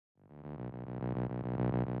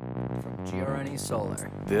GRNE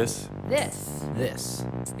Solar. This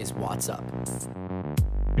is What's Up.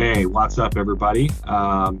 Hey, what's up, everybody?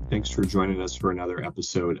 Thanks for joining us for another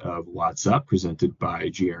episode of What's Up, presented by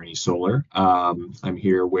GRNE Solar. I'm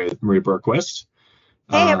here with Marie Berquist.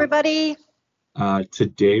 Hey, everybody.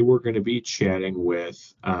 Today we're going to be chatting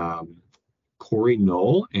with Corey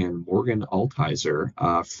Knoll and Morgan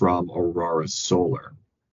Altizer from Aurora Solar.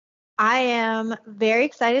 I am very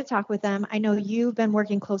excited to talk with them. I know you've been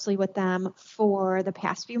working closely with them for the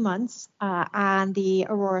past few months on the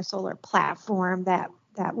Aurora Solar platform that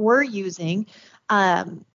we're using.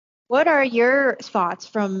 What are your thoughts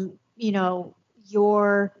from,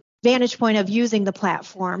 your vantage point of using the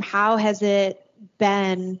platform? How has it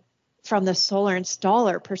been from the solar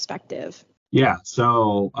installer perspective? Yeah,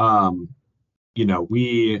 so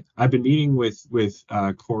I've been meeting with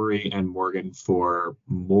Corey and Morgan for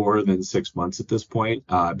more than 6 months at this point,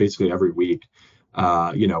 basically every week.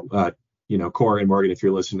 Corey and Morgan, if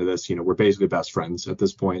you're listening to this, we're basically best friends at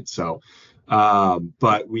this point. So,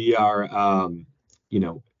 but we are,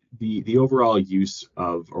 the overall use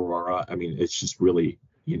of Aurora, I mean, it's just really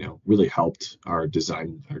helped our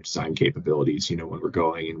design capabilities, when we're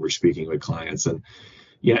going and we're speaking with clients, and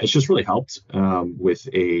it's just really helped with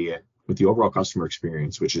the overall customer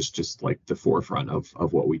experience, which is just like the forefront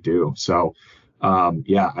of what we do. So, I'm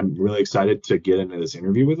really excited to get into this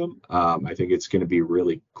interview with them. I think it's going to be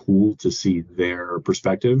really cool to see their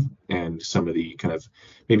perspective and some of the kind of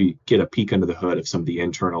maybe get a peek under the hood of some of the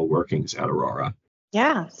internal workings at Aurora.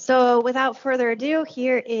 Yeah. So without further ado,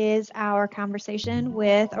 here is our conversation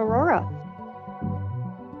with Aurora.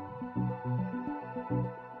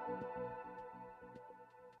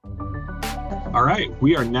 All right,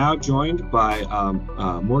 we are now joined by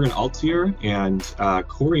Morgan Altizer and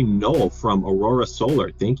Corey Knoll from Aurora Solar.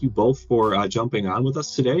 Thank you both for jumping on with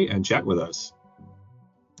us today and chatting with us.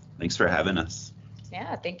 Thanks for having us.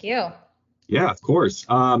 Yeah, thank you. Yeah, of course.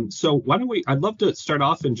 So why don't I'd love to start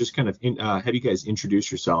off and just kind of have you guys introduce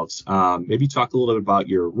yourselves. Maybe talk a little bit about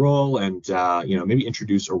your role and, maybe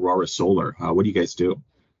introduce Aurora Solar. What do you guys do?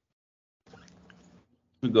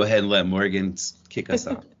 We'll go ahead and let Morgan kick us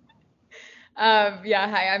off.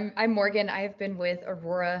 Hi, I'm Morgan. I have been with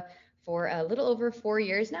Aurora for a little over 4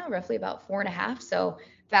 years now, roughly about 4.5. So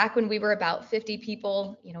back when we were about 50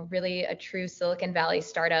 people, really a true Silicon Valley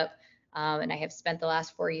startup. And I have spent the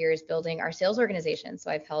last 4 years building our sales organization.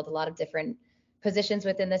 So I've held a lot of different positions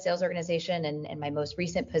within the sales organization, and my most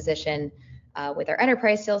recent position with our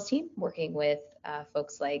enterprise sales team, working with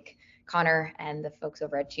folks like Connor and the folks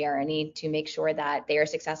over at GRNE to make sure that they are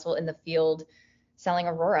successful in the field selling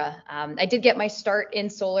Aurora. I did get my start in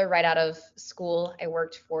solar right out of school. I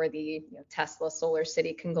worked for the Tesla Solar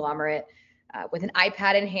City conglomerate with an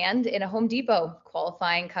iPad in hand in a Home Depot,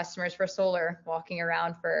 qualifying customers for solar, walking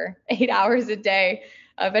around for 8 hours a day.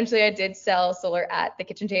 Eventually, I did sell solar at the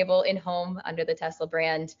kitchen table in home under the Tesla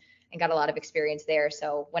brand and got a lot of experience there.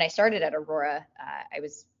 So when I started at Aurora, I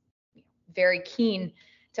was very keen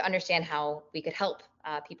to understand how we could help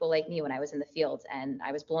people like me when I was in the field. And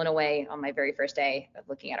I was blown away on my very first day of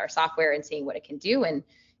looking at our software and seeing what it can do. And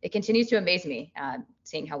it continues to amaze me,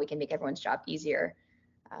 seeing how we can make everyone's job easier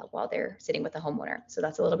while they're sitting with the homeowner. So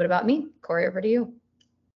that's a little bit about me. Corey, over to you.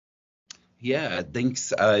 Yeah,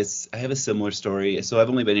 thanks. I have a similar story. So I've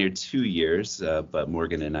only been here 2 years, but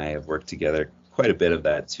Morgan and I have worked together quite a bit of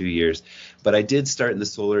that 2 years. But I did start in the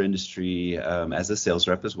solar industry as a sales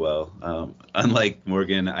rep as well. Unlike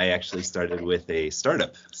Morgan, I actually started with a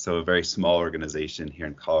startup, so a very small organization here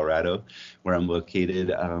in Colorado, where I'm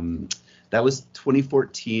located. That was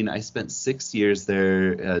 2014. I spent 6 years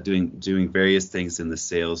there doing various things in the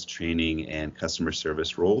sales, training, and customer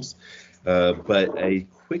service roles. But I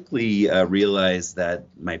quickly realized that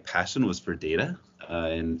my passion was for data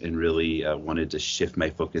and really wanted to shift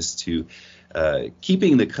my focus to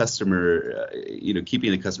keeping the customer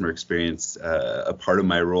experience a part of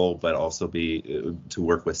my role, but also be to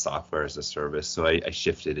work with software as a service. So I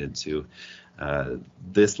shifted into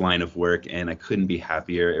this line of work, and I couldn't be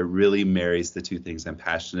happier. It really marries the two things I'm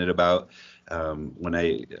passionate about. When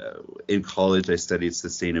in college, I studied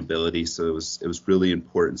sustainability, so it was really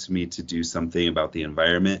important to me to do something about the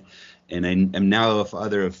environment. And I'm now a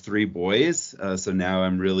father of 3 boys, so now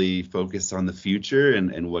I'm really focused on the future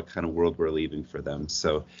and what kind of world we're leaving for them.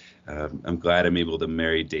 So I'm glad I'm able to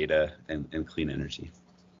marry data and clean energy.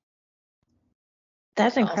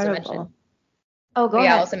 That's incredible. Go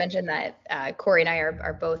ahead. I also mentioned that Corey and I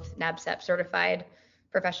are both NABCEP certified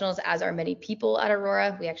professionals, as are many people at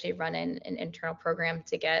Aurora. We actually run an internal program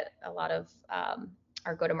to get a lot of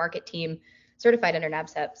our go-to-market team certified under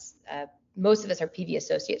NABCEPs. Most of us are PV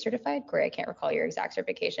Associate certified. Corey, I can't recall your exact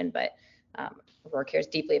certification, but Aurora cares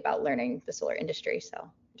deeply about learning the solar industry. So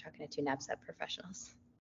I'm talking to two NABCEP professionals.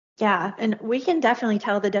 Yeah, and we can definitely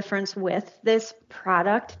tell the difference with this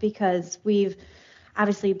product because we've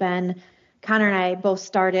obviously Connor and I both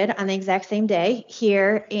started on the exact same day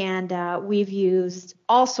here, and we've used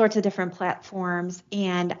all sorts of different platforms.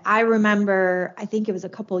 And I remember, I think it was a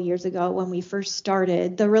couple of years ago when we first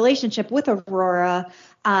started the relationship with Aurora,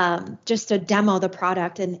 just to demo the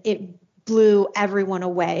product, and it blew everyone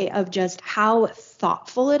away of just how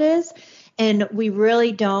thoughtful it is. And we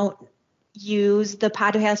really don't use the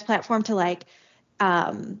podcast platform to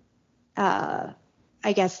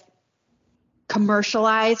I guess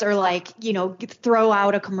commercialize or throw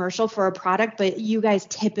out a commercial for a product, but you guys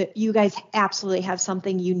absolutely have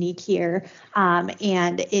something unique here.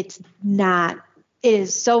 And it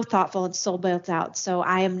is so thoughtful and so built out. So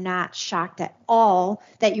I am not shocked at all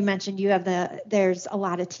that you mentioned there's a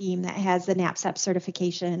lot of team that has the NABCEP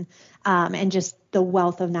certification, and just the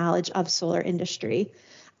wealth of knowledge of solar industry.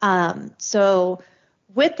 So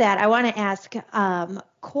with that, I want to ask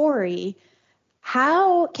Corey,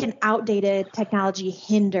 how can outdated technology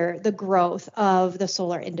hinder the growth of the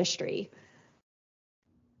solar industry?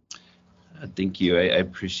 Thank you. I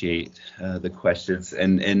appreciate the questions,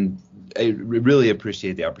 and I really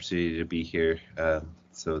appreciate the opportunity to be here.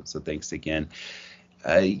 So thanks again.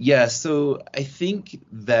 So I think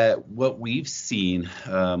that what we've seen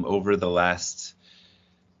over the last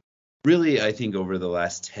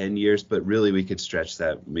 10 years, but really we could stretch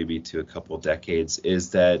that maybe to a couple decades, is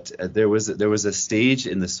that there was a stage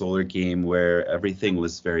in the solar game where everything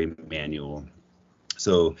was very manual.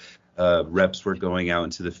 So reps were going out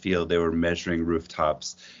into the field, they were measuring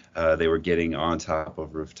rooftops, they were getting on top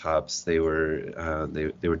of rooftops, they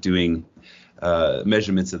were doing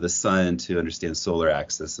measurements of the sun to understand solar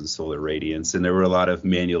axis and solar radiance, and there were a lot of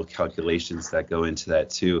manual calculations that go into that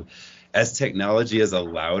too. As technology has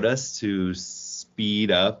allowed us to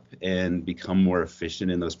speed up and become more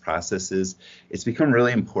efficient in those processes, it's become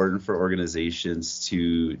really important for organizations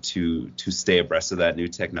to stay abreast of that new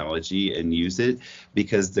technology and use it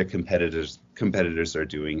because their competitors are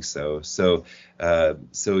doing so. So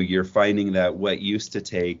you're finding that what used to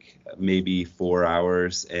take maybe 4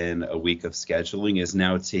 hours and a week of scheduling is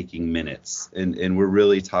now taking minutes. And we're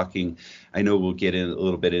really talking, I know we'll get in a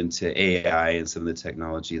little bit into AI and some of the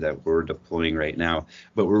technology that we're deploying right now,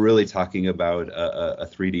 but we're really talking about a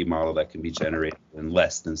 3D model that can be generated in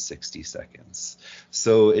less than 60 seconds.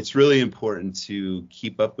 So it's really important to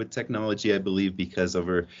keep up with technology, I believe, because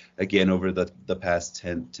over the past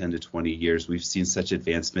 10 to 20 years, we've seen such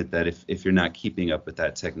advancement that if you're not keeping up with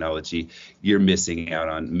that technology, you're missing out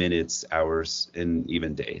on minutes, hours, and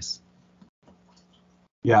even days.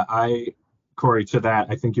 Yeah, Corey, to that,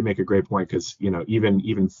 I think you make a great point because, even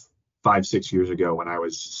 5-6 years ago when I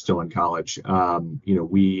was still in college, when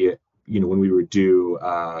we would do,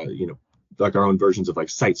 like our own versions of like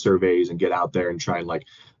site surveys and get out there and try and like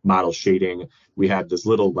model shading, we had this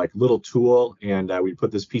little tool, and we'd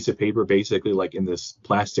put this piece of paper basically like in this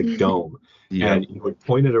plastic dome. Yeah. And you would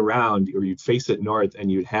point it around, or you'd face it north,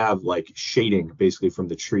 and you'd have like shading basically from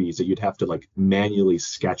the trees that you'd have to like manually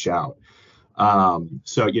sketch out.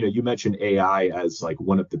 So you mentioned AI as like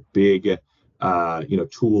one of the big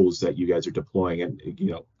tools that you guys are deploying, and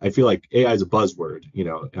I feel like AI is a buzzword,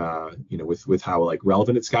 with how like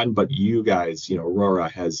relevant it's gotten, but you guys, Aurora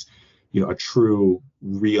has a true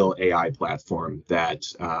real AI platform that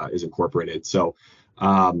is incorporated. So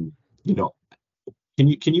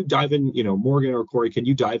can you dive in, Morgan or Corey, can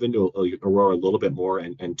you dive into Aurora a little bit more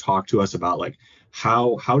and talk to us about like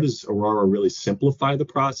how does Aurora really simplify the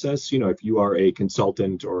process? If you are a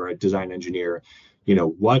consultant or a design engineer,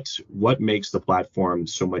 what makes the platform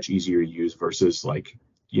so much easier to use versus like,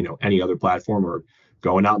 any other platform, or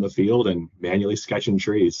going out in the field and manually sketching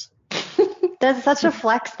trees? That's such a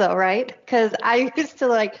flex though, right? Because I used to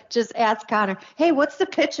like just ask Connor, hey, what's the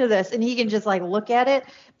pitch of this? And he can just like look at it.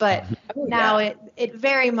 But now it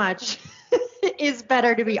very much is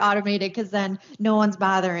better to be automated because then no one's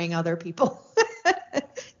bothering other people.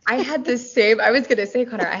 I was going to say,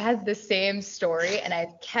 Connor, I had the same story and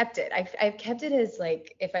I've kept it. I've kept it as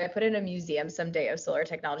like, if I put it in a museum someday of solar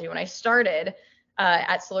technology, when I started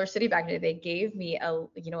at Solar City back then, they gave me a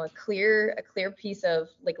clear piece of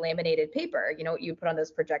like laminated paper, you put on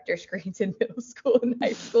those projector screens in middle school and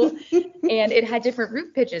high school, and it had different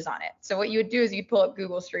roof pitches on it. So what you would do is you'd pull up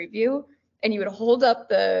Google Street View and you would hold up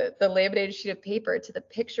the laminated sheet of paper to the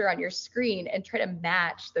picture on your screen and try to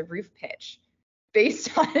match the roof pitch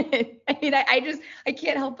based on it. I mean, I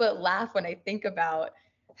can't help but laugh when I think about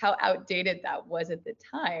how outdated that was at the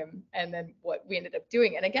time, and then what we ended up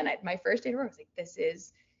doing. And again, my first day to work, I was like, this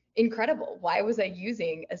is incredible. Why was I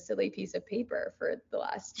using a silly piece of paper for the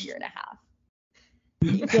last year and a half?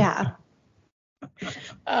 Yeah.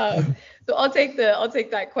 So I'll take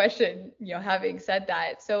that question, having said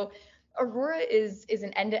that. So Aurora is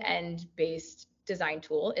an end-to-end based design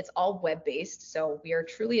tool. It's all web-based. So we are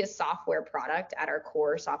truly a software product at our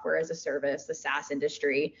core, software as a service, the SaaS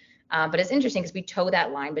industry. But it's interesting because we toe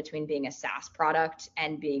that line between being a SaaS product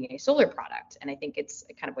and being a solar product. And I think it's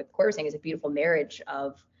kind of what Corey was saying is a beautiful marriage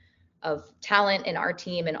of talent in our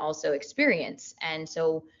team and also experience. And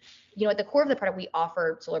so, at the core of the product, we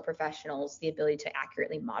offer solar professionals the ability to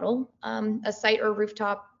accurately model a site or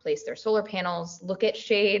rooftop, place their solar panels, look at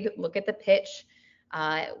shade, look at the pitch.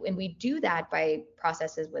 And we do that by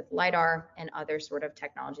processes with LiDAR and other sort of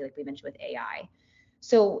technology, like we mentioned with AI.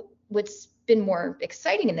 So what's been more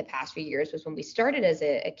exciting in the past few years was when we started as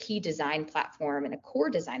a key design platform and a core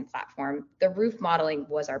design platform, the roof modeling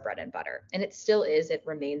was our bread and butter. And it still is, it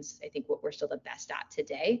remains, I think, what we're still the best at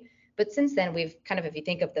today. But since then, we've kind of, if you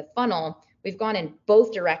think of the funnel, we've gone in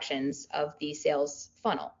both directions of the sales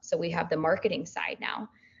funnel. So we have the marketing side now.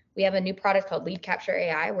 We have a new product called Lead Capture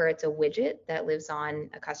AI, where it's a widget that lives on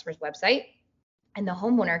a customer's website. And the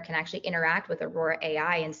homeowner can actually interact with Aurora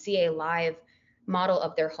AI and see a live model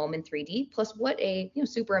of their home in 3D, plus what a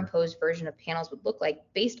superimposed version of panels would look like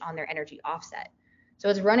based on their energy offset. So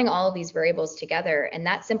it's running all of these variables together, and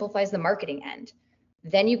that simplifies the marketing end.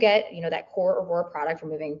 Then you get, that core Aurora product. We're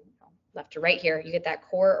moving left to right here. You get that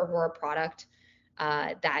core Aurora product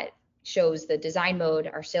that shows the design mode,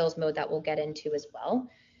 our sales mode that we'll get into as well.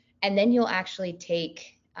 And then you'll actually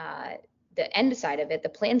take the end side of it, the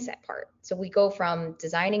plan set part. So we go from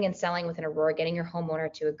designing and selling within Aurora, getting your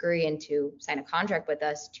homeowner to agree and to sign a contract with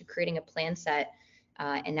us, to creating a plan set.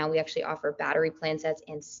 And now we actually offer battery plan sets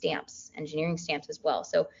and stamps, engineering stamps as well.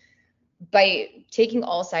 So by taking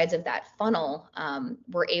all sides of that funnel,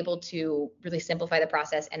 we're able to really simplify the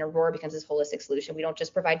process, and Aurora becomes this holistic solution. We don't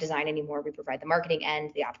just provide design anymore. We provide the marketing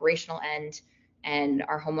end, the operational end, and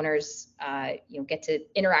our homeowners get to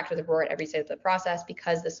interact with Aurora at every stage of the process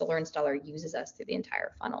because the solar installer uses us through the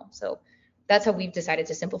entire funnel. So that's how we've decided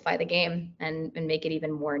to simplify the game and make it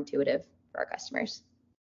even more intuitive for our customers.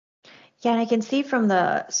 Yeah, and I can see from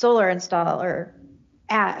the solar installer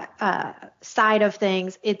side of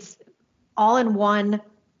things, it's all in one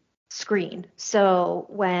screen. So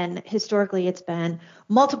when historically it's been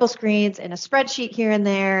multiple screens and a spreadsheet here and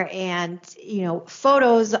there and,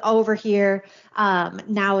 photos over here,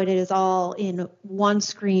 now it is all in one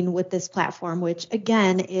screen with this platform, which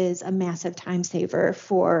again is a massive time saver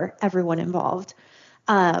for everyone involved.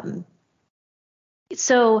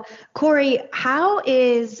 So Corey, how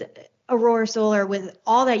is Aurora Solar, with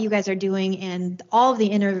all that you guys are doing and all of the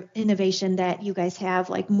innovation that you guys have,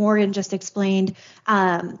 like Morgan just explained,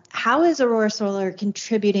 how is Aurora Solar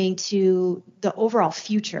contributing to the overall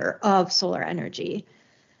future of solar energy?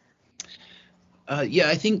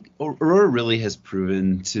 I think Aurora really has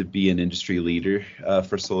proven to be an industry leader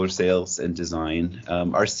for solar sales and design.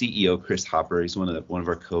 Our CEO, Chris Hopper, he's one of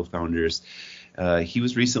our co-founders. He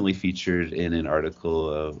was recently featured in an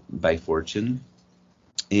article by Fortune.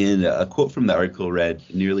 And a quote from the article read,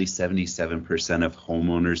 nearly 77% of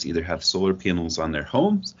homeowners either have solar panels on their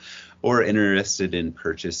homes or are interested in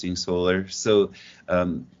purchasing solar. So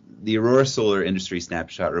the Aurora Solar Industry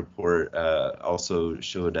Snapshot report also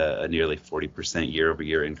showed a nearly 40%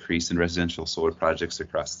 year-over-year increase in residential solar projects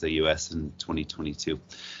across the U.S. in 2022.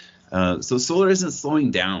 So solar isn't slowing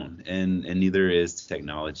down, and neither is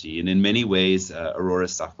technology. And in many ways, Aurora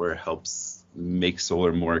software helps make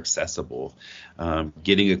solar more accessible.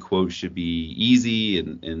 Getting a quote should be easy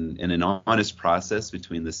and an honest process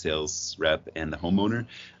between the sales rep and the homeowner.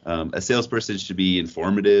 A salesperson should be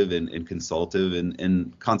informative and consultative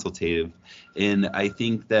and consultative. And I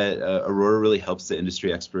think that Aurora really helps the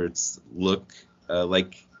industry experts look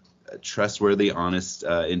like trustworthy, honest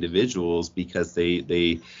individuals, because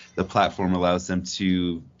the platform allows them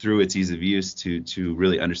to, through its ease of use, to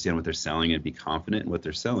really understand what they're selling and be confident in what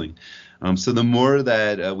they're selling. So the more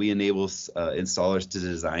that we enable installers to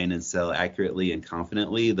design and sell accurately and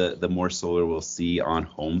confidently, the more solar we'll see on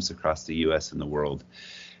homes across the U.S. and the world.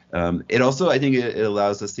 It also, I think, it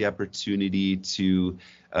allows us the opportunity to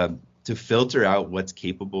filter out what's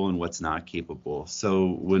capable and what's not capable.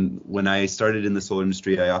 So when I started in the solar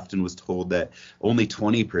industry, I often was told that only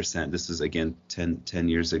 20%, this is again 10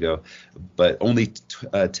 years ago, but only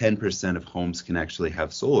 10% of homes can actually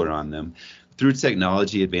have solar on them. Through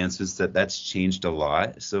technology advancements, that's changed a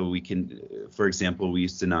lot. So we can, for example, we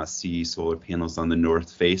used to not see solar panels on the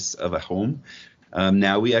north face of a home.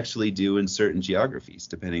 Now we actually do in certain geographies,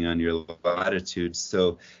 depending on your latitude.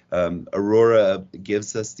 So Aurora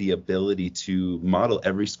gives us the ability to model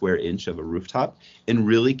every square inch of a rooftop and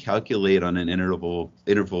really calculate on an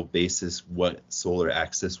interval basis what solar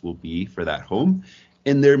access will be for that home.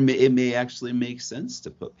 And it may actually make sense to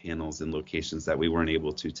put panels in locations that we weren't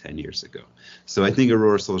able to 10 years ago. So I think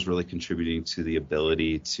Aurora Solar is really contributing to the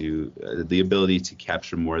ability to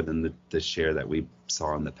capture more than the share that we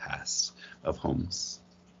saw in the past of homes.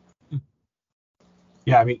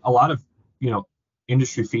 Yeah, I mean, a lot of,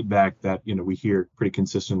 industry feedback that, we hear pretty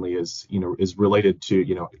consistently is related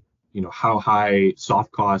to, how high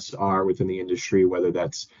soft costs are within the industry, whether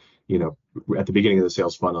that's, at the beginning of the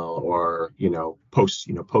sales funnel or,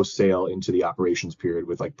 post sale into the operations period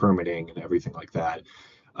with like permitting and everything like that.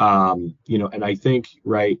 And I think,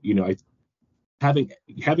 right,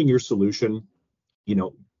 having your solution,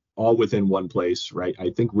 all within one place, right, I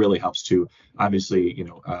think really helps to obviously,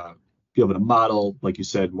 be able to model, like you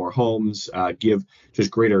said, more homes, give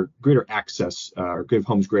just greater access, or give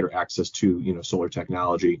homes greater access to, solar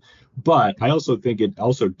technology. But I also think it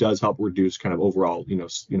also does help reduce kind of overall,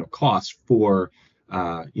 costs for,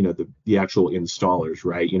 the actual installers,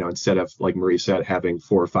 right? Instead of, like Marie said, having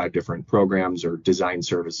 4 or 5 different programs or design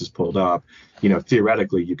services pulled up,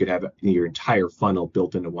 theoretically you could have your entire funnel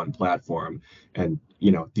built into one platform. And,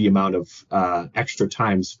 the amount of extra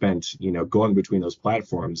time spent, going between those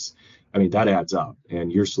platforms, I mean, that adds up.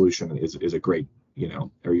 And your solution is a great,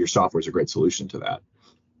 or your software is a great solution to that.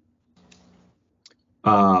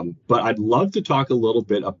 But I'd love to talk a little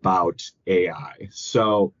bit about AI.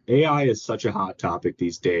 So AI is such a hot topic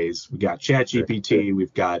these days. We got ChatGPT,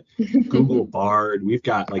 we've got Google Bard, we've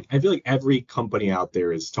got I feel like every company out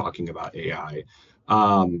there is talking about AI.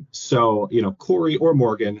 So, Corey or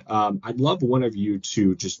Morgan, I'd love one of you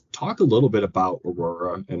to just talk a little bit about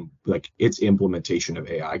Aurora and its implementation of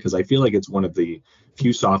AI, because I feel like it's one of the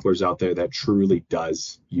few softwares out there that truly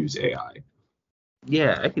does use AI.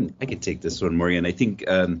 Yeah, I can take this one, Morgan. I think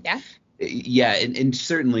yeah, and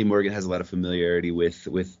certainly Morgan has a lot of familiarity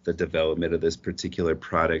with the development of this particular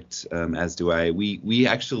product, as do I. We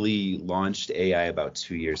actually launched AI about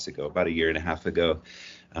 2 years ago, about a year and a half ago.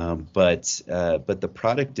 But the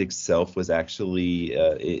product itself was actually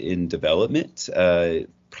in development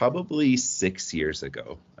probably 6 years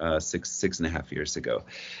ago, 6.5 years ago.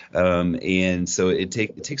 And so it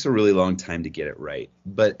takes a really long time to get it right.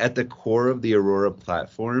 But at the core of the Aurora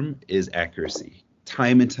platform is accuracy.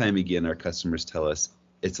 Time and time again, our customers tell us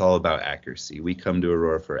it's all about accuracy. We come to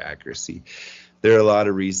Aurora for accuracy. There are a lot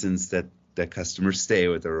of reasons that customers stay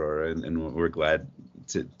with Aurora, and we're glad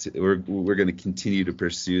we're going to continue to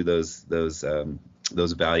pursue those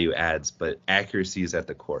value adds, but accuracy is at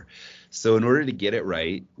the core. So in order to get it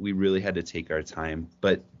right, we really had to take our time.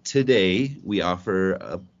 But today we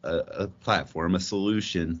offer a platform, a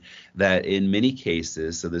solution that in many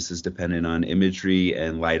cases, so this is dependent on imagery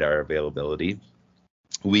and LiDAR availability,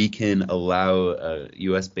 we can allow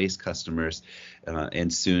U.S.-based customers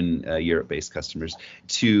and soon Europe-based customers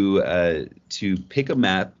to pick a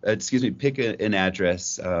map, pick an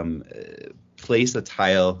address, place a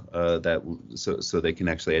tile so they can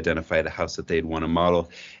actually identify the house that they'd want to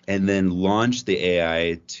model, and then launch the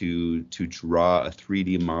AI to draw a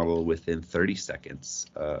 3D model within 30 seconds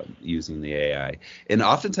using the AI. And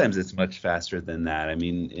oftentimes it's much faster than that. I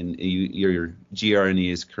mean, your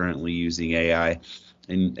GR&E is currently using AI.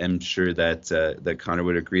 And I'm sure that Connor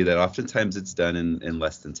would agree that oftentimes it's done in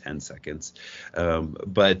less than 10 seconds.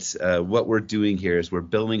 But what we're doing here is we're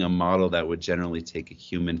building a model that would generally take a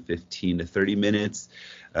human 15 to 30 minutes.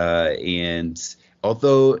 And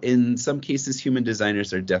although in some cases human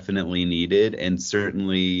designers are definitely needed, and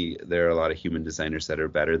certainly there are a lot of human designers that are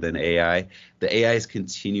better than AI, the AI is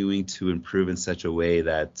continuing to improve in such a way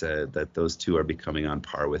that those two are becoming on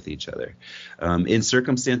par with each other. In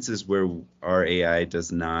circumstances where our AI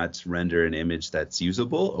does not render an image that's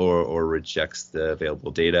usable or rejects the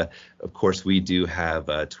available data, of course we do have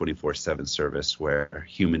a 24/7 service where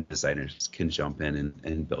human designers can jump in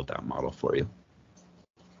and build that model for you.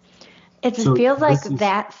 It just feels like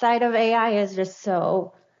that side of AI is just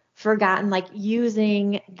so forgotten, like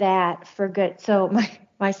using that for good. So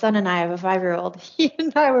my son and I have a 5-year-old. He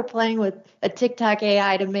and I were playing with a TikTok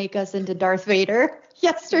AI to make us into Darth Vader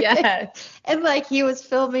yesterday. Yeah. And he was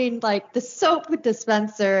filming the soap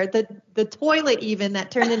dispenser, the toilet even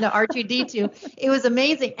that turned into R2-D2. It was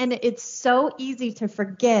amazing. And it's so easy to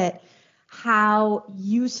forget how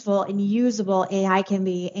useful and usable AI can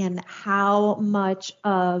be and how much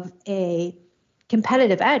of a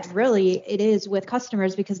competitive edge really it is with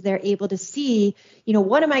customers, because they're able to see,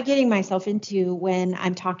 what am I getting myself into when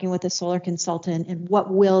I'm talking with a solar consultant, and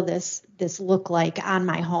what will this look like on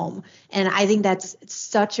my home? And I think that's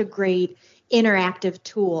such a great interactive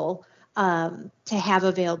tool to have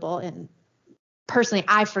available. And personally,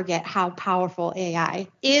 I forget how powerful AI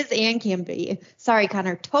is and can be. Sorry,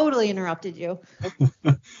 Connor, totally interrupted you.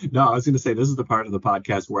 No, I was going to say this is the part of the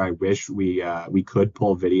podcast where I wish we could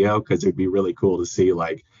pull video, because it'd be really cool to see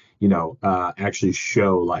actually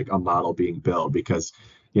show like a model being built, because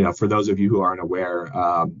for those of you who aren't aware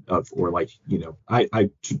of, or I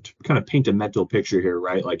to kind of paint a mental picture here,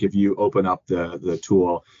 right? Like if you open up the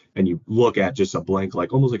tool and you look at just a blank,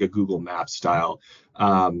 like almost like a Google Maps style,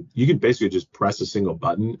 you can basically just press a single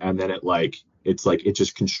button, and then it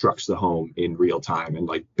just constructs the home in real time and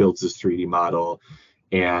like builds this 3D model.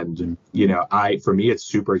 And for me it's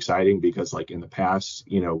super exciting, because like in the past,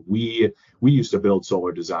 we used to build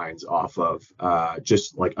solar designs off of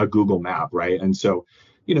just like a Google map, right? And so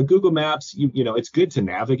Google Maps, it's good to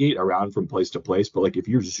navigate around from place to place, but like if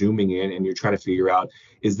you're zooming in and you're trying to figure out,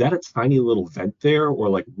 is that a tiny little vent there, or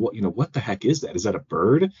like what the heck is that? Is that a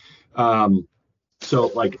bird?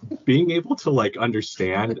 So like being able to like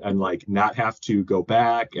understand and like not have to go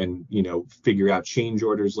back and figure out change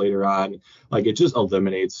orders later on, like it just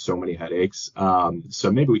eliminates so many headaches.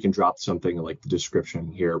 So maybe we can drop something like the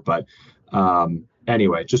description here, but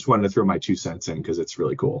anyway, just wanted to throw my 2 cents in because it's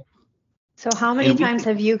really cool. So how many times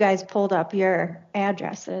have you guys pulled up your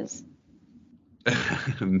addresses?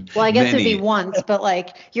 Well, I guess it'd be once, but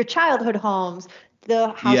like your childhood homes, the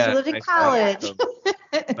house you lived in college.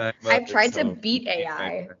 I've tried to beat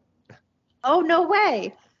AI. Oh, no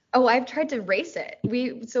way. Oh, I've tried to race it.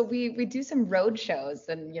 We do some road shows,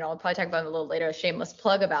 and I'll probably talk about it a little later, a shameless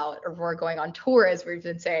plug about Aurora going on tour, as we've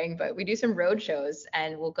been saying, but we do some road shows,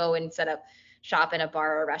 and we'll go and set up shop in a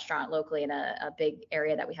bar or a restaurant locally in a big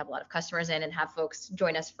area that we have a lot of customers in, and have folks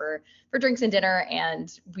join us for drinks and dinner,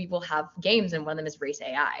 and we will have games, and one of them is Race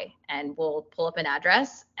AI, and we'll pull up an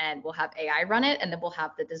address and we'll have AI run it, and then we'll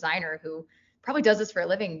have the designer who probably does this for a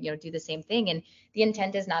living, do the same thing. And the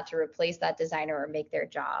intent is not to replace that designer or make their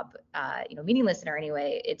job, meaningless in any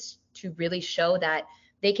way. It's to really show that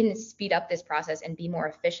they can speed up this process and be more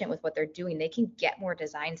efficient with what they're doing. They can get more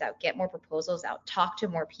designs out, get more proposals out, talk to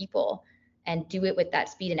more people, and do it with that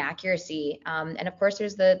speed and accuracy. And of course,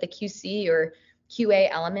 there's the QC or QA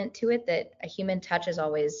element to it that a human touch is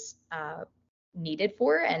always needed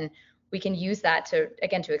for. And we can use that to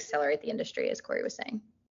accelerate the industry, as Corey was saying.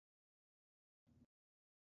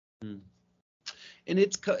 And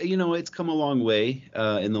it's come a long way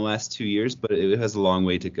in the last 2 years, but it has a long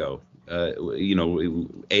way to go.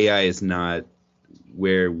 AI is not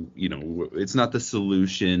where it's not the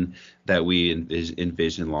solution that we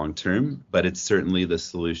envision long term, but it's certainly the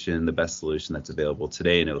best solution that's available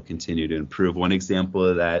today, and it'll continue to improve. One example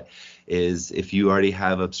of that is if you already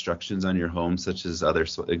have obstructions on your home, such as other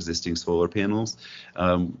existing solar panels,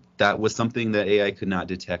 that was something that AI could not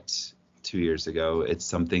detect 2 years ago. It's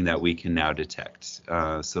something that we can now detect.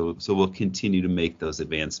 So we'll continue to make those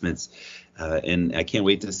advancements, and I can't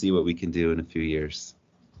wait to see what we can do in a few years.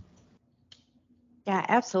 Yeah,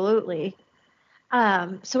 absolutely.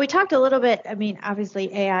 So we talked a little bit,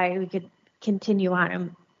 obviously AI, we could continue on,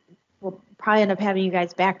 and we'll probably end up having you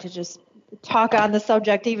guys back to just talk on the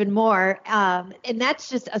subject even more. And that's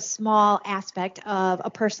just a small aspect of a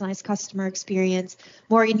personalized customer experience.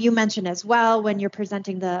 Morgan, you mentioned as well, when you're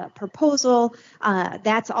presenting the proposal,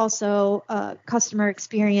 that's also a customer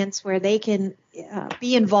experience where they can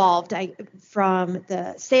be involved from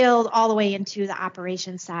the sales all the way into the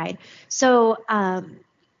operations side. So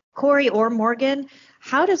Corey or Morgan,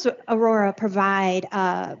 how does Aurora provide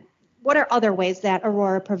what are other ways that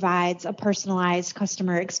Aurora provides a personalized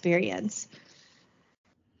customer experience?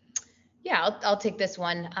 Yeah, I'll take this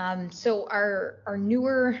one. So our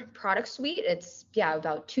newer product suite, it's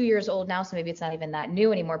about 2 years old now, so maybe it's not even that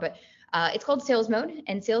new anymore, but it's called Sales Mode,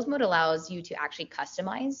 and Sales Mode allows you to actually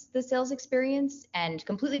customize the sales experience and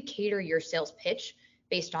completely cater your sales pitch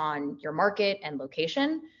based on your market and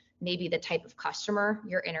location, maybe the type of customer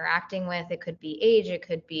you're interacting with. It could be age, it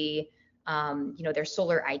could be their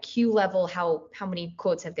solar IQ level, how many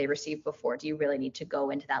quotes have they received before? Do you really need to go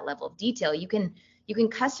into that level of detail? You can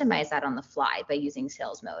customize that on the fly by using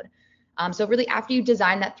Sales Mode. So really, after you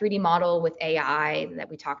design that 3D model with AI that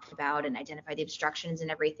we talked about and identify the obstructions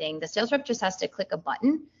and everything, the sales rep just has to click a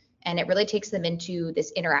button, and it really takes them into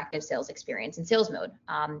this interactive sales experience in Sales Mode.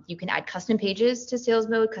 You can add custom pages to Sales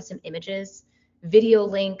Mode, custom images, video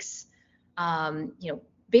links,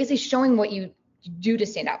 basically showing what you do to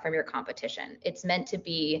stand out from your competition. It's meant to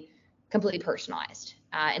be completely personalized.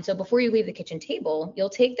 And so before you leave the kitchen table, you'll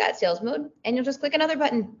take that sales mode and you'll just click another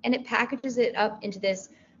button, and it packages it up into this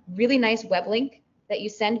really nice web link that you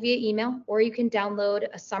send via email, or you can download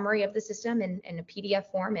a summary of the system in a PDF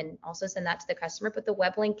form and also send that to the customer. But the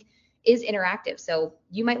web link is interactive. So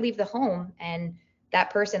you might leave the home and that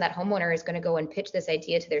person, that homeowner, is going to go and pitch this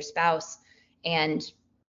idea to their spouse, and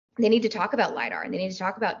they need to talk about LiDAR, and they need to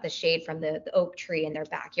talk about the shade from the oak tree in their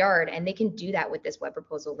backyard. And they can do that with this web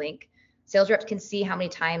proposal link. Sales reps can see how many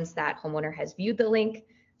times that homeowner has viewed the link.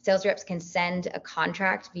 Sales reps can send a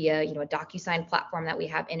contract via, a DocuSign platform that we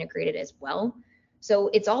have integrated as well. So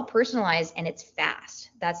it's all personalized and it's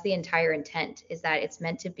fast. That's the entire intent, is that it's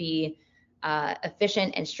meant to be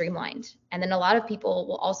efficient and streamlined. And then a lot of people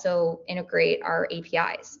will also integrate our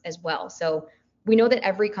APIs as well. So we know that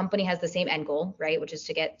every company has the same end goal, right, which is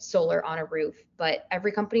to get solar on a roof, but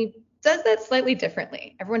every company does that slightly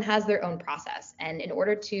differently. Everyone has their own process. And in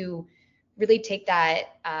order to really take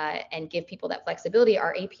that and give people that flexibility,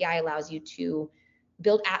 our API allows you to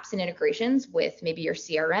build apps and integrations with maybe your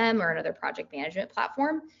CRM or another project management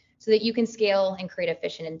platform so that you can scale and create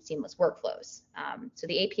efficient and seamless workflows. So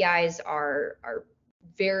the APIs are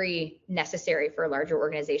very necessary for larger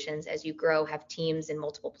organizations as you grow, have teams in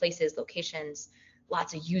multiple places, locations,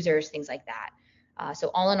 lots of users, things like that. So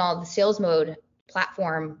all in all, the sales mode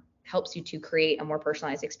platform helps you to create a more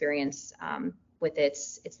personalized experience with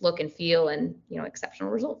its look and feel and exceptional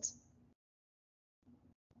results.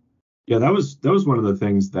 Yeah, that was one of the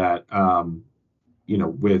things that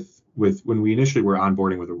with when we initially were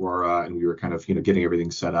onboarding with Aurora and we were kind of getting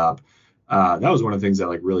everything set up. That was one of the things that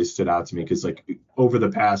like really stood out to me, because like over the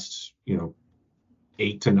past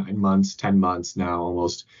 8 to 9 months, 10 months now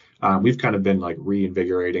almost, we've kind of been like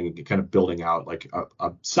reinvigorating and kind of building out like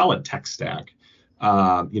a solid tech stack.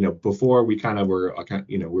 Before we kind of were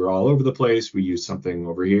we were all over the place. We used something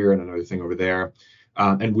over here and another thing over there.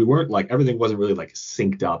 And we weren't like, everything wasn't really like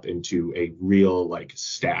synced up into a real like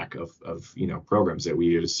stack of programs that we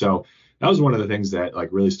use. So that was one of the things that like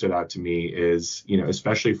really stood out to me is,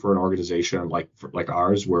 especially for an organization like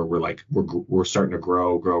ours, where we're starting to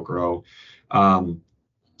grow.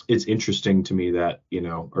 It's interesting to me that,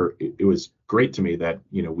 or it was great to me that,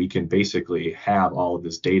 we can basically have all of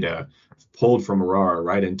this data pulled from Aurora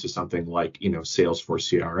right into something like, Salesforce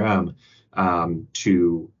CRM,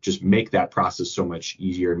 to just make that process so much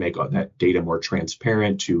easier and make all that data more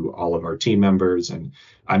transparent to all of our team members. And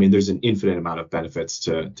I mean, there's an infinite amount of benefits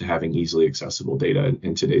to having easily accessible data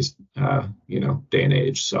in today's, day and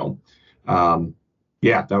age. So,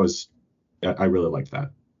 yeah, I really liked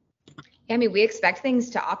that. I mean, we expect things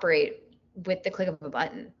to operate with the click of a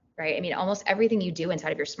button, right? I mean, almost everything you do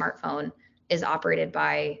inside of your smartphone is operated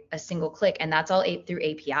by a single click, and that's all through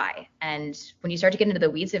API. And when you start to get into the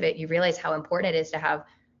weeds of it, you realize how important it is to have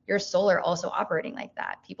your solar also operating like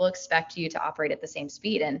that. People expect you to operate at the same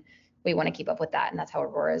speed, and we want to keep up with that. And that's how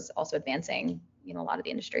Aurora is also advancing, a lot of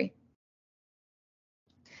the industry.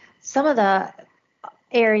 Some of the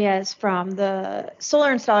areas from the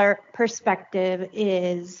solar installer perspective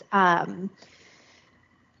is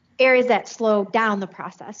areas that slow down the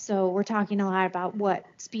process. So we're talking a lot about what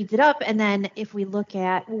speeds it up. And then if we look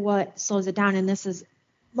at what slows it down, and this is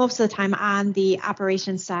most of the time on the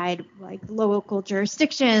operations side, like local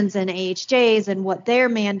jurisdictions and AHJs and what they're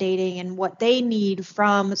mandating and what they need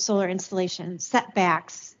from solar installation,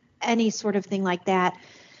 setbacks, any sort of thing like that.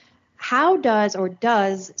 How does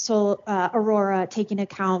Aurora take into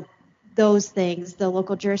account those things, the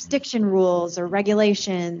local jurisdiction rules or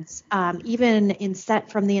regulations, even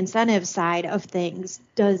from the incentive side of things?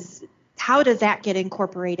 How does that get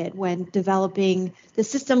incorporated when developing the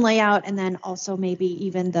system layout and then also maybe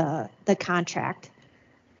even the contract?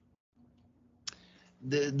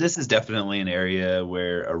 This is definitely an area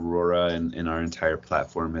where Aurora and our entire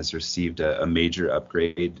platform has received a major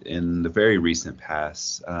upgrade in the very recent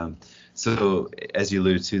past. So as you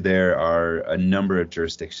alluded to, there are a number of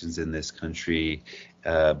jurisdictions in this country,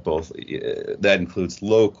 both that includes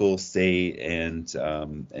local, state, and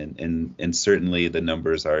certainly the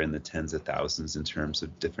numbers are in the tens of thousands in terms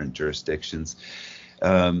of different jurisdictions.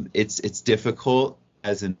 It's difficult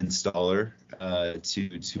as an installer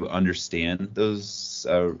to understand those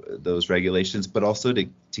regulations, but also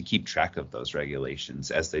to keep track of those regulations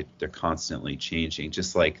as they're constantly changing.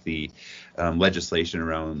 Just like the legislation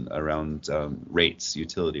around rates,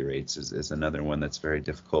 utility rates is another one that's very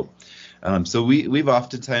difficult. So we've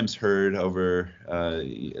oftentimes heard over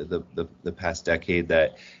the past decade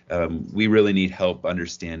that we really need help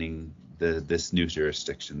understanding this new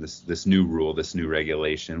jurisdiction, this new rule, this new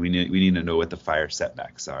regulation. We need to know what the fire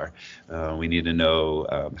setbacks are. We need to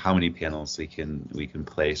know how many panels we can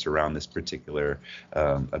place around this particular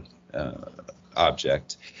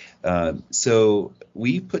object. So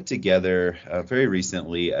we put together very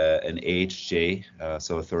recently an AHJ,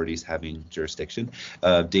 so authorities having jurisdiction,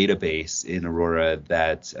 database in Aurora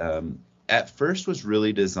that at first was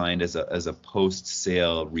really designed as a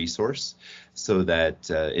post-sale resource so that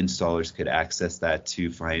installers could access that to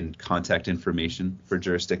find contact information for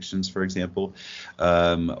jurisdictions, for example,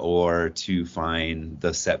 or to find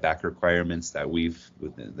the setback requirements that we've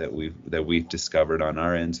discovered on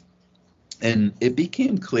our end. And it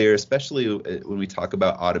became clear, especially when we talk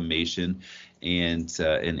about automation and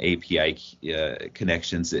API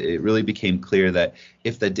connections, it really became clear that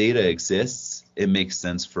if the data exists, it makes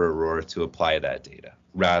sense for Aurora to apply that data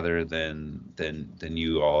rather than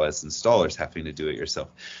you all as installers having to do it yourself.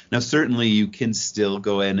 Now, certainly you can still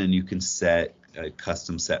go in and you can set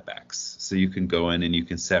custom setbacks. So you can go in and you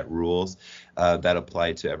can set rules that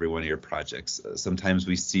apply to every one of your projects. Sometimes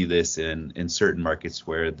we see this in certain markets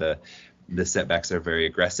where the setbacks are very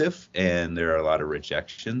aggressive and there are a lot of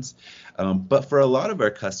rejections. But for a lot of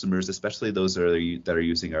our customers, especially those that are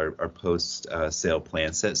using our post-sale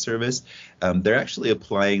plan set service, they're actually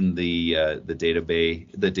applying the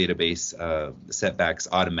database setbacks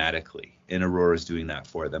automatically, and Aurora is doing that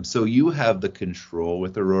for them. So you have the control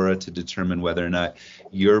with Aurora to determine whether or not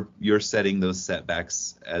you're setting those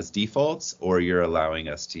setbacks as defaults, or you're allowing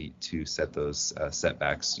us to set those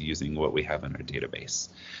setbacks using what we have in our database.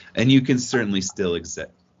 And you can certainly still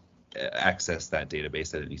access that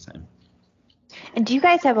database at any time. And do you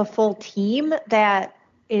guys have a full team that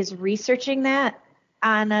is researching that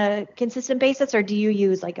on a consistent basis, or do you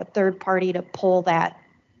use like a third party to pull that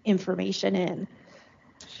information in?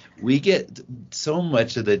 We get so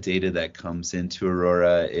much of the data that comes into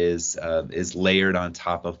Aurora is layered on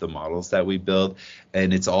top of the models that we build,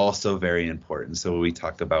 and it's also very important. So we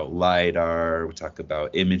talk about LiDAR, we talk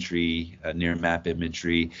about imagery, near map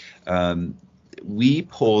imagery. We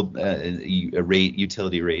pulled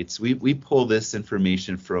utility rates. We pull this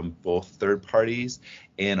information from both third parties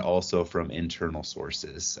and also from internal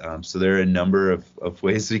sources. So there are a number of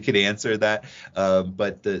ways we could answer that.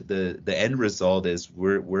 But the end result is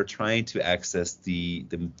we're trying to access the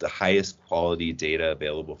highest quality data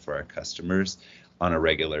available for our customers on a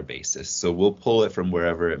regular basis. So we'll pull it from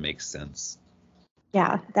wherever it makes sense.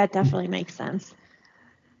 Yeah, that definitely makes sense.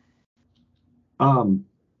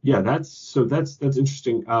 Yeah, that's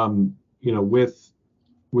interesting.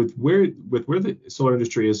 With where the solar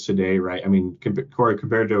industry is today, right? I mean, Corey,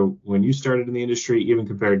 compared to when you started in the industry, even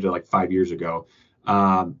compared to like 5 years ago,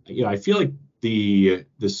 I feel like the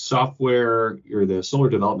software or the solar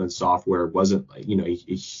development software wasn't a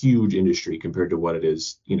huge industry compared to what it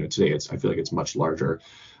is today. I feel like it's much larger.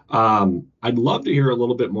 I'd love to hear a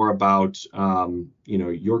little bit more about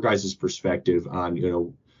your guys' perspective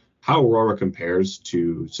on how Aurora compares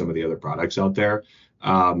to some of the other products out there.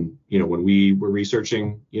 When we were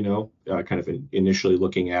researching, kind of initially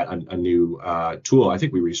looking at a new tool, I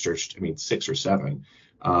think we researched, 6 or 7,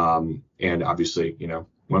 and obviously,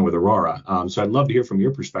 went with Aurora. So I'd love to hear from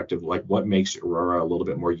your perspective, like what makes Aurora a little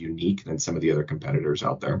bit more unique than some of the other competitors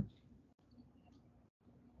out there.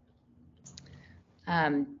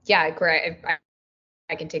 Yeah, great.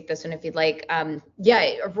 I can take this one if you'd like.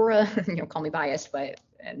 Yeah, Aurora, call me biased,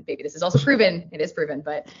 and maybe this is also proven. It is proven,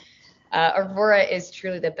 but Aurora is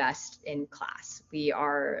truly the best in class. We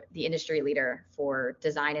are the industry leader for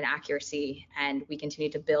design and accuracy, and we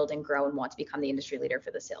continue to build and grow and want to become the industry leader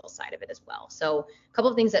for the sales side of it as well. So a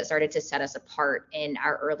couple of things that started to set us apart in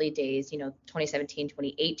our early days, 2017,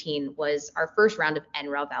 2018, was our first round of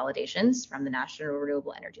NREL validations from the National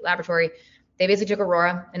Renewable Energy Laboratory. They basically took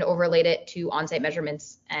Aurora and overlaid it to on-site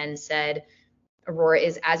measurements and said, Aurora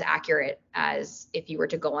is as accurate as if you were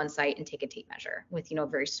to go on site and take a tape measure with, a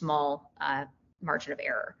very small margin of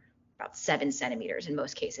error, about 7 centimeters in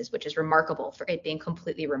most cases, which is remarkable for it being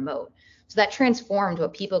completely remote. So that transformed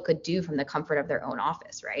what people could do from the comfort of their own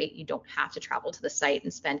office, right? You don't have to travel to the site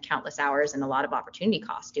and spend countless hours and a lot of opportunity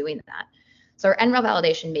costs doing that. So our NREL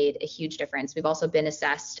validation made a huge difference. We've also been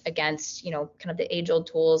assessed against, kind of the age-old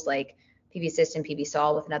tools like PVSys and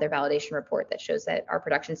PVSol with another validation report that shows that our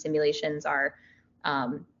production simulations are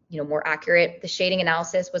more accurate. The shading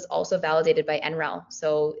analysis was also validated by NREL.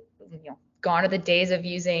 So, gone are the days of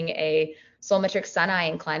using a solmetric sun eye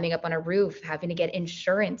and climbing up on a roof, having to get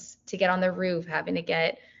insurance to get on the roof, having to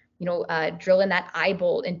get, drill in that eye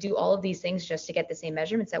bolt and do all of these things just to get the same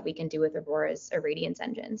measurements that we can do with Aurora's irradiance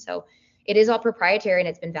engine. So it is all proprietary and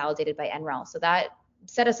it's been validated by NREL. So that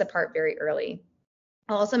set us apart very early.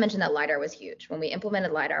 I'll also mention that LiDAR was huge. When we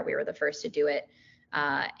implemented LiDAR, we were the first to do it.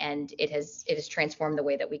 And it has transformed the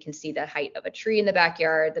way that we can see the height of a tree in the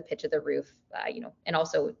backyard, the pitch of the roof, and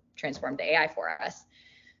also transformed the AI for us.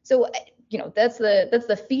 So, that's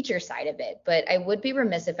the feature side of it. But I would be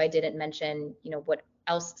remiss if I didn't mention, what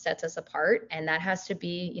else sets us apart. And that has to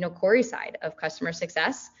be, Corey's side of customer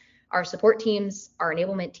success, our support teams, our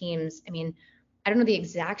enablement teams. I mean, I don't know the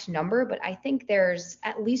exact number, but I think there's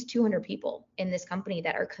at least 200 people in this company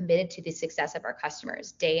that are committed to the success of our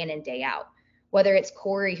customers day in and day out. Whether it's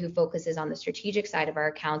Corey, who focuses on the strategic side of our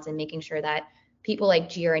accounts and making sure that people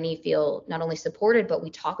like GR&E feel not only supported, but we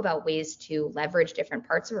talk about ways to leverage different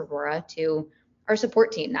parts of Aurora, to our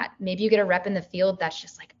support team, that maybe you get a rep in the field that's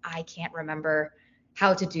just like, I can't remember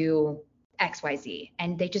how to do XYZ.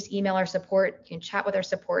 And they just email our support. You can chat with our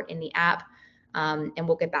support in the app, and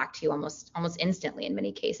we'll get back to you almost instantly in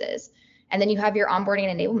many cases. And then you have your onboarding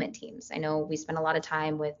and enablement teams. I know we spent a lot of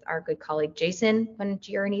time with our good colleague Jason when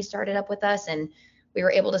GR&E started up with us, and we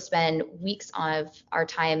were able to spend weeks of our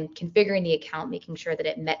time configuring the account, making sure that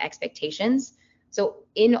it met expectations. So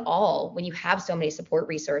in all, when you have so many support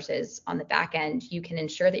resources on the back end, you can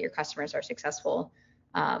ensure that your customers are successful,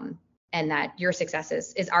 and that your success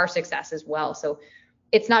is our success as well. So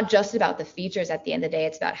it's not just about the features at the end of the day,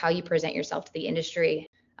 it's about how you present yourself to the industry.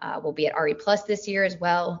 We'll be at RE Plus this year as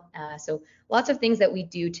well. So lots of things that we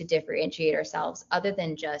do to differentiate ourselves other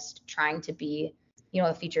than just trying to be,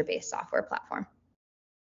 a feature-based software platform.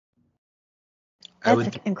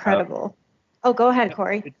 That's incredible. Go ahead,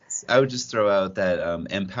 Corey. I would just throw out that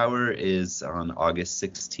Empower is on August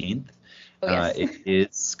 16th. Oh, yes. It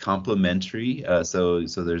is complimentary, so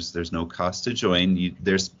there's no cost to join.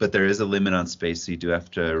 But there is a limit on space, so you do have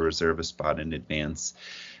to reserve a spot in advance.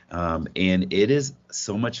 And it is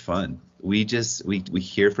so much fun. We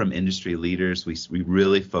hear from industry leaders. We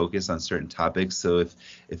really focus on certain topics. So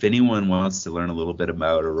if anyone wants to learn a little bit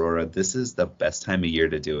about Aurora, this is the best time of year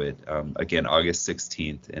to do it. Again, August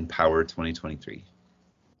 16th, Empower 2023.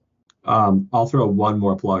 I'll throw one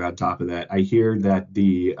more plug on top of that. I hear that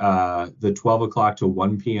the 12 o'clock to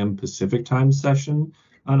 1 p.m. Pacific time session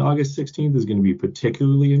on August 16th is going to be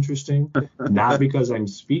particularly interesting. Not because I'm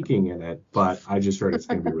speaking in it, but I just heard it's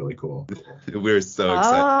going to be really cool. We're so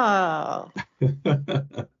excited.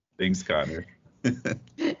 Oh. Thanks, Connor.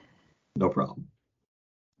 No problem.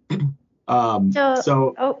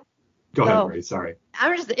 Go ahead, Ray. Sorry.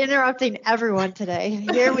 I'm just interrupting everyone today.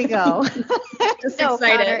 Here we go. Just excited.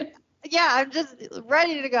 Connor. Yeah, I'm just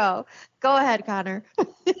ready to go. Go ahead, Connor.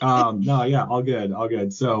 No, yeah, all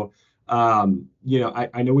good. So, I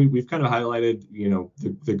know we've kind of highlighted,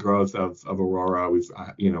 the growth of Aurora. We've,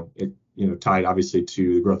 tied obviously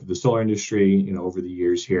to the growth of the solar industry, over the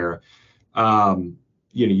years here.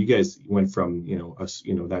 You guys went from,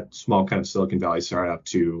 that small kind of Silicon Valley startup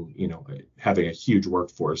to, having a huge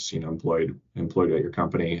workforce, employed at your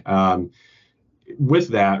company. With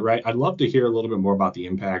that, right, I'd love to hear a little bit more about the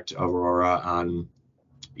impact of Aurora on,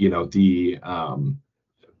 the amount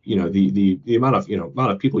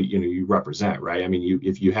of people, you represent, right? I mean,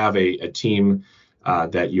 if you have a team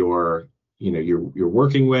that you're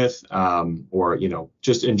working with, or,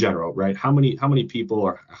 just in general, right? How many people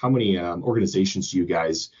or how many organizations do you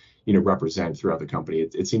guys, represent throughout the company?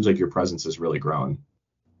 It seems like your presence has really grown.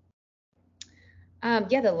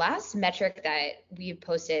 The last metric that we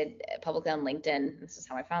posted publicly on LinkedIn, this is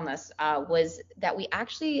how I found this, was that we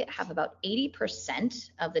actually have about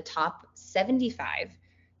 80% of the top 75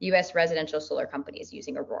 U.S. residential solar companies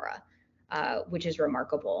using Aurora, which is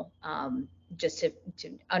remarkable, just to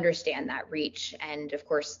understand that reach. And of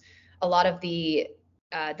course, a lot of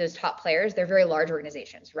those top players, they're very large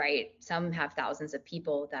organizations, right? Some have thousands of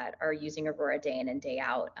people that are using Aurora day in and day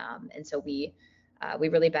out. And so we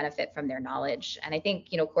really benefit from their knowledge. And I think,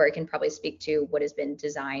 Corey can probably speak to what has been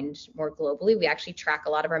designed more globally. We actually track a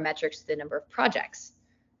lot of our metrics to the number of projects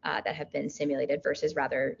that have been simulated versus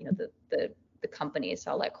rather, the companies.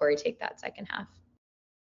 So I'll let Corey take that second half.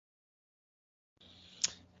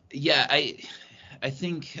 Yeah, I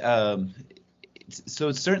think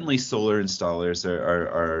so. Certainly, solar installers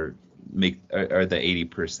are the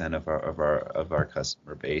 80% of our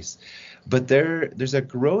customer base, but there's a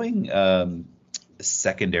growing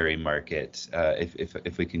secondary market,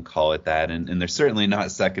 if we can call it that, and they're certainly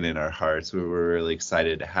not second in our hearts. We're really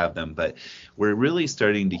excited to have them, but we're really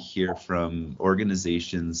starting to hear from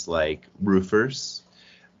organizations like roofers,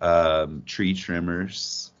 tree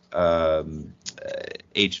trimmers,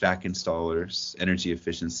 HVAC installers, energy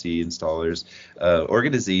efficiency installers,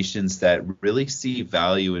 organizations that really see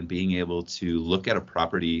value in being able to look at a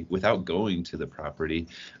property without going to the property,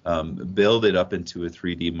 build it up into a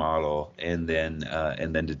 3D model, and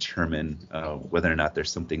then determine whether or not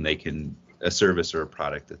there's something a service or a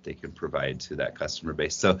product that they can provide to that customer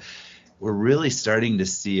base. So we're really starting to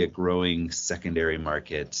see a growing secondary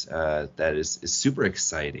market that is super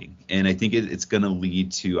exciting, and I think it's going to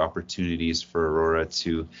lead to opportunities for Aurora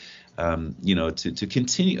to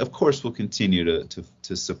continue. Of course, we'll continue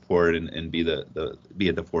to support and be at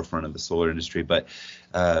the forefront of the solar industry, but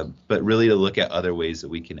really to look at other ways that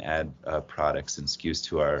we can add products and SKUs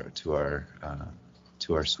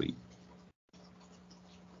to our suite.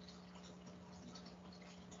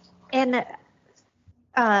 And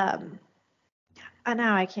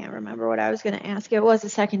now I can't remember what I was going to ask. It was a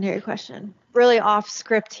secondary question, really off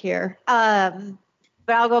script here. But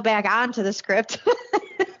I'll go back onto the script.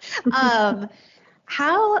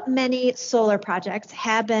 How many solar projects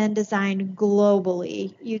have been designed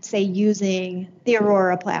globally, you'd say, using the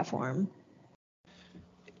Aurora platform?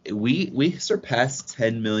 We surpassed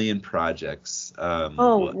 10 million projects.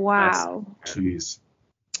 Wow. Jeez.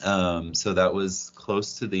 So that was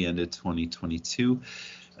close to the end of 2022.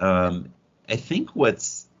 I think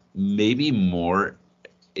what's maybe more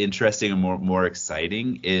interesting and more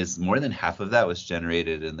exciting is more than half of that was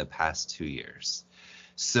generated in the past 2 years.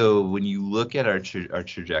 So when you look at our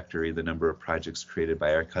trajectory, the number of projects created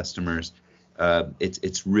by our customers,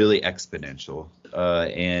 it's really exponential,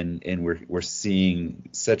 and we're seeing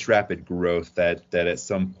such rapid growth that at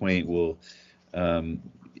some point we'll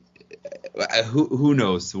who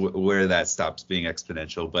knows where that stops being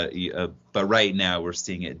exponential, but right now we're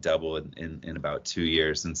seeing it double in about 2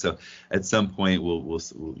 years, and so at some point we'll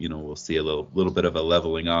see a little bit of a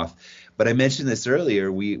leveling off. But I mentioned this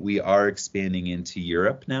earlier, we are expanding into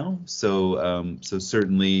Europe now, so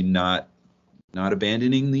certainly not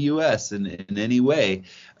abandoning the U.S. in any way,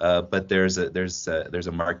 but there's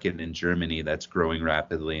a market in Germany that's growing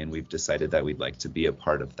rapidly, and we've decided that we'd like to be a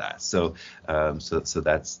part of that. So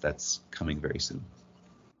that's coming very soon.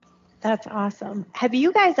 That's awesome. Have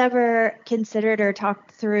you guys ever considered or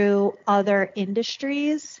talked through other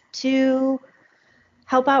industries to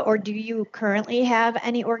help out, or do you currently have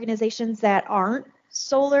any organizations that aren't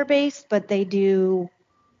solar based, but they do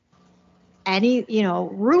any,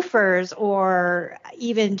 roofers or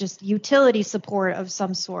even just utility support of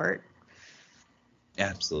some sort?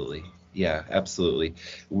 Absolutely. Yeah, absolutely.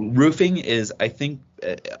 Roofing is, I think,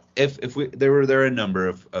 if there are a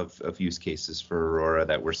number of use cases for Aurora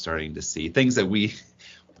that we're starting to see, things that we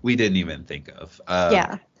didn't even think of.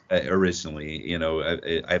 Originally,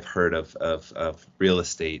 I've heard of real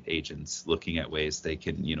estate agents looking at ways they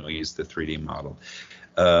can, use the 3D model.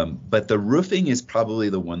 But the roofing is probably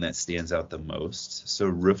the one that stands out the most. So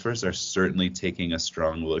roofers are certainly taking a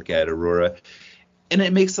strong look at Aurora, and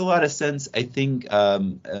it makes a lot of sense. I think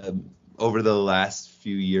over the last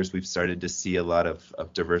few years, we've started to see a lot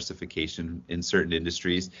of diversification in certain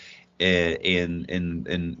industries.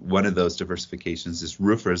 And one of those diversifications is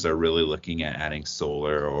roofers are really looking at adding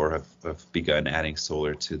solar, or have begun adding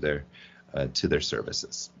solar to their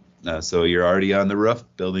services. So you're already on the roof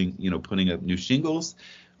building, putting up new shingles.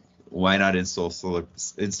 Why not install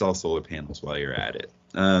solar panels while you're at it?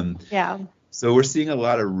 So we're seeing a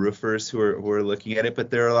lot of roofers who are looking at it,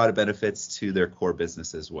 but there are a lot of benefits to their core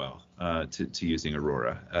business as well, to using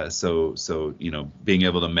Aurora. So being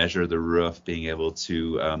able to measure the roof, being able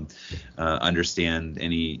to understand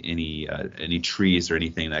any trees or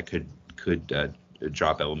anything that could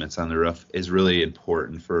drop elements on the roof is really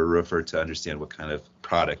important for a roofer to understand what kind of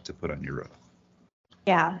product to put on your roof.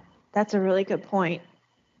 Yeah, that's a really good point.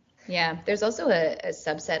 Yeah, there's also a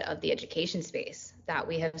subset of the education space that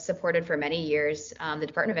we have supported for many years. The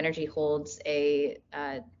Department of Energy holds it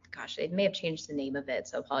may have changed the name of it,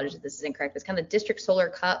 so apologies if this is incorrect. It's kind of the District Solar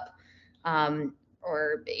Cup,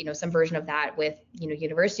 or some version of that with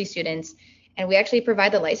university students, and we actually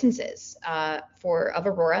provide the licenses of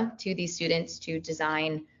Aurora to these students to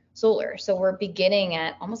design solar. So we're beginning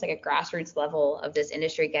at almost like a grassroots level of this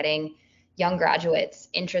industry, getting young graduates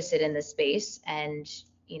interested in this space and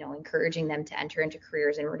encouraging them to enter into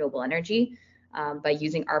careers in renewable energy by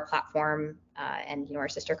using our platform and our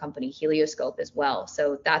sister company Helioscope as well.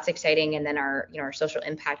 So that's exciting. And then our social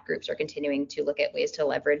impact groups are continuing to look at ways to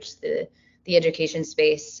leverage the education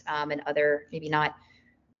space and other maybe not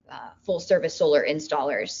full service solar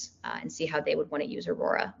installers and see how they would want to use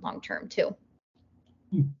Aurora long term too.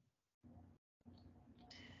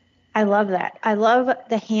 I love that. I love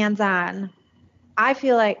the hands-on I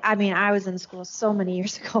feel like, I mean, I was in school so many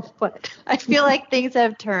years ago, but I feel like things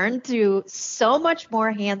have turned to so much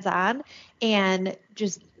more hands-on and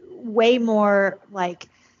just way more like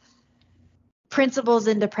principles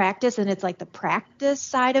into practice. And it's like the practice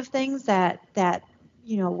side of things that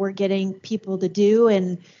we're getting people to do.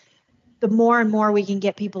 And the more and more we can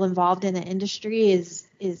get people involved in the industry is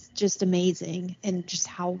just amazing, and just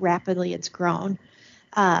how rapidly it's grown.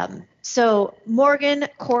 So Morgan,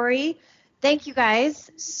 Corey, thank you guys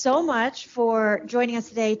so much for joining us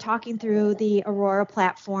today, talking through the Aurora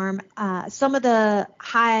platform. Some of the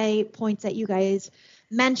high points that you guys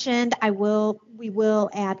mentioned, we will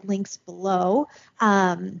add links below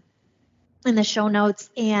in the show notes.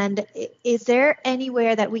 And is there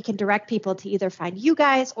anywhere that we can direct people to either find you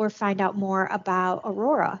guys or find out more about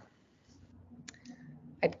Aurora?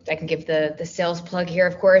 I can give the sales plug here,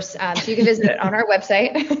 of course. So you can visit it on our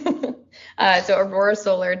website. So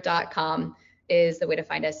aurorasolar.com is the way to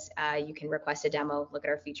find us. You can request a demo, look at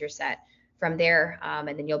our feature set from there, and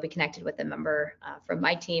then you'll be connected with a member from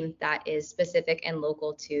my team that is specific and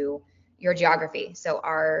local to your geography. So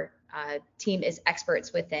our team is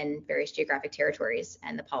experts within various geographic territories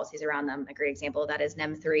and the policies around them. A great example of that is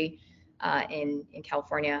NEM 3 in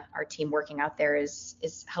California. Our team working out there is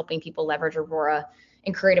helping people leverage Aurora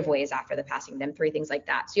in creative ways after the passing of NEM 3, things like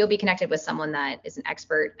that. So you'll be connected with someone that is an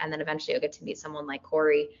expert, and then eventually you'll get to meet someone like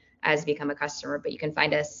Corey as you become a customer. But you can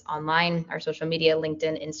find us online, our social media,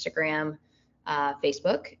 LinkedIn, Instagram,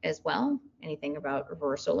 Facebook as well. Anything about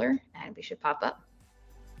Aurora Solar, and we should pop up.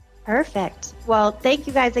 Perfect. Well, thank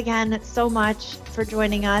you guys again so much for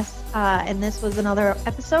joining us. And this was another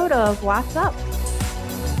episode of What's Up.